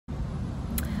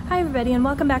Hi everybody, and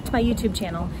welcome back to my YouTube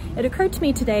channel. It occurred to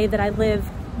me today that I live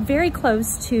very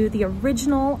close to the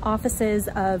original offices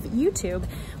of YouTube,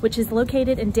 which is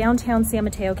located in downtown San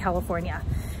Mateo, California.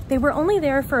 They were only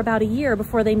there for about a year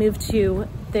before they moved to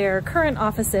their current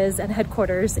offices and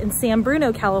headquarters in San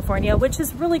Bruno, California, which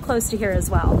is really close to here as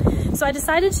well. So I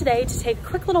decided today to take a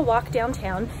quick little walk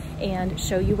downtown and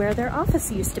show you where their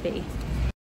office used to be.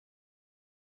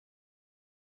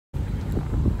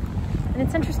 And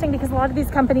it's interesting because a lot of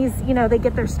these companies, you know, they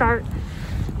get their start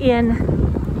in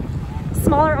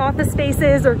smaller office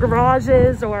spaces or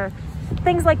garages or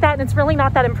things like that, and it's really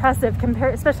not that impressive,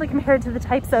 especially compared to the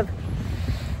types of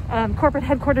corporate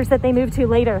headquarters that they move to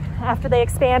later after they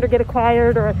expand or get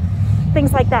acquired or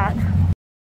things like that.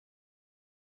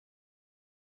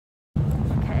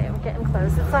 Okay, we're getting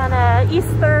close. It's on East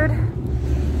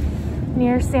 3rd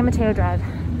near San Mateo Drive.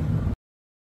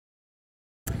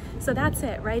 So that's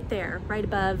it right there, right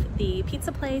above the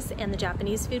pizza place and the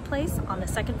Japanese food place on the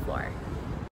 2nd floor.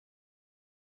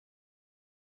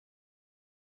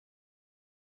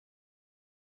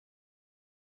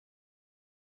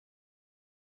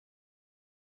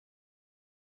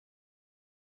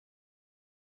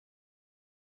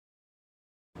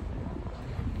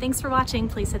 Thanks for watching.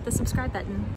 Please hit the subscribe button.